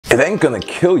It ain't gonna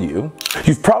kill you.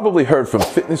 You've probably heard from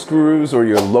fitness gurus or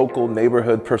your local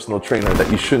neighborhood personal trainer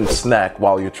that you shouldn't snack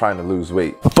while you're trying to lose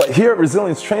weight. But here at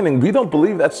Resilience Training, we don't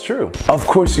believe that's true. Of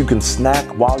course you can snack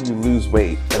while you lose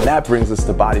weight, and that brings us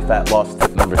to body fat loss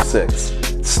tip number 6.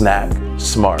 Snack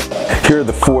smart. Here are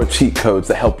the 4 cheat codes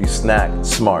that help you snack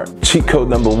smart. Cheat code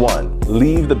number 1,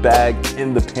 leave the bag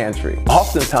in the pantry.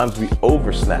 Oftentimes we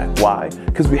over snack. Why?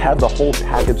 Because we have the whole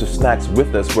package of snacks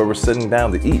with us where we're sitting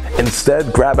down to eat.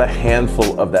 Instead, grab a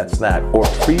handful of that snack or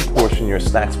pre-portion your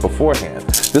snacks beforehand.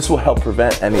 This will help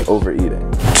prevent any overeating.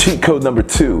 Cheat code number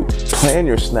 2, plan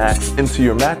your snacks into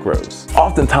your macros.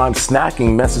 Oftentimes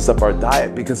snacking messes up our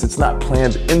diet because it's not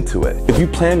planned into it. If you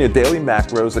plan your daily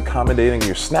macros accommodating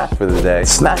your snack for the day,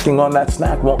 snacking on that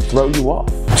snack won't throw you off.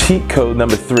 Cheat code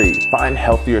number 3, find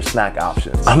healthier snack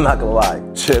options. I'm not gonna lie,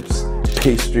 chips,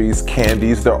 pastries,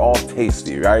 candies, they're all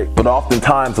tasty, right? But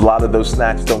oftentimes a lot of those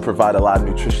snacks don't provide a lot of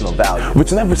nutritional value,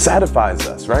 which never satisfies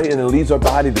us, right? And it leaves our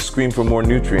body to scream for more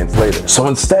nutrients later. So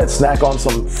instead, snack on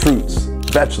some fruits,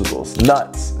 vegetables,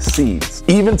 nuts, seeds.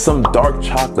 Even some dark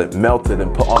chocolate melted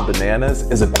and put on bananas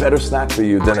is a better snack for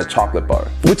you than a chocolate bar.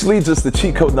 Which leads us to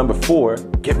cheat code number 4,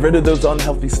 get rid of those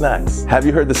unhealthy snacks. Have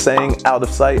you heard the saying, out of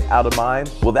sight, out of mind?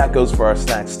 Well, that goes for our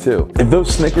snacks too. If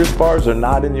those Snickers bars are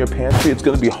not in your pantry, it's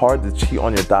gonna be hard to cheat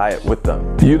on your diet with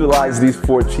them. Utilize these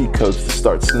 4 cheat codes to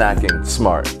start snacking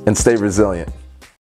smart and stay resilient.